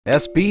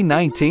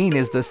SB19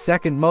 is the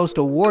second most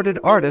awarded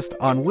artist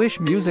on Wish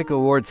Music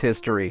Awards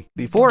history.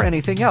 Before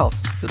anything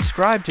else,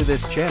 subscribe to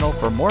this channel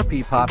for more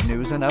P-pop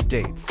news and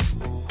updates.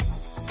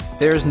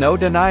 There's no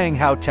denying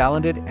how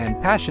talented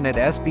and passionate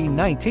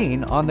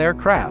SB19 on their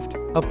craft.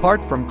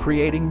 Apart from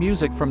creating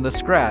music from the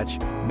scratch,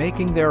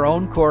 making their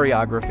own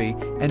choreography,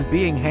 and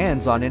being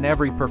hands-on in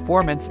every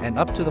performance, and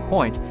up to the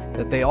point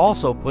that they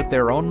also put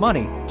their own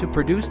money to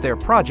produce their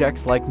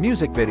projects like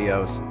music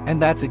videos.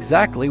 And that's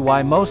exactly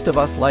why most of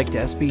us liked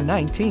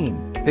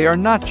SB19. They are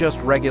not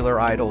just regular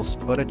idols,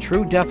 but a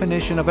true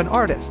definition of an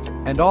artist.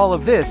 And all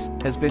of this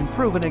has been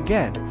proven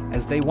again,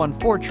 as they won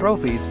 4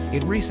 trophies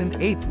in recent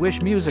 8th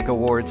Wish Music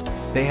Awards.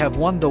 They have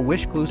won the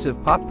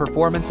Wishclusive Pop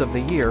Performance of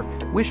the Year,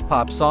 Wish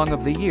Pop Song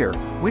of the Year,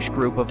 Wish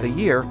Group of the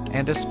Year,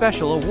 and a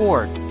special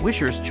award,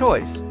 Wisher's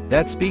Choice.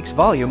 That speaks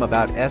volume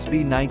about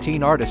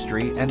SB19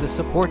 artistry and the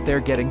support they're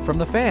getting from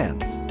the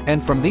fans.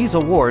 And from these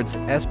awards,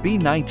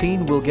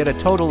 SB19 will get a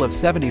total of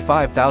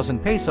 75,000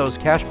 pesos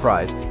cash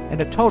prize and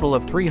a total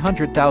of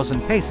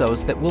 300,000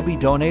 pesos that will be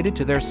donated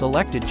to their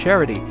selected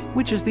charity,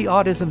 which is the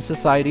Autism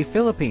Society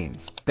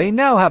Philippines. They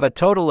now have a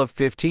total of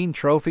 15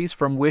 trophies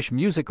from Wish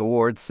Music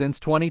Awards since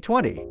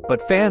 2020.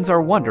 But fans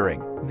are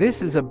wondering,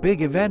 this is a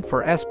big event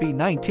for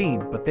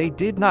SB19, but they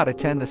did not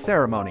attend the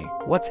ceremony.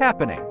 What's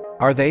happening?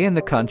 Are they in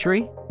the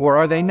country? Or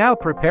are they now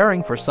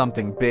preparing for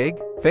something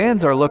big?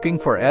 Fans are looking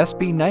for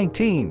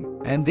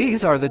SB19, and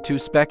these are the 2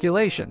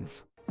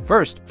 speculations.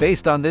 First,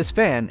 based on this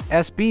fan,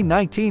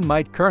 SB19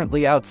 might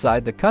currently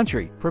outside the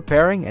country,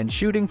 preparing and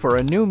shooting for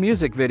a new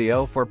music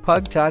video for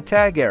Pug Ta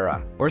Tag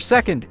Era. Or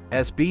second,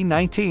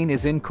 SB19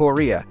 is in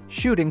Korea,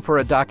 shooting for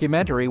a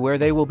documentary where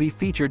they will be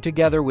featured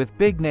together with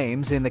big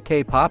names in the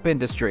K-pop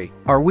industry.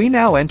 Are we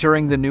now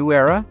entering the new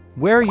era?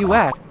 Where are you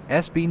at,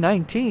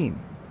 SB19?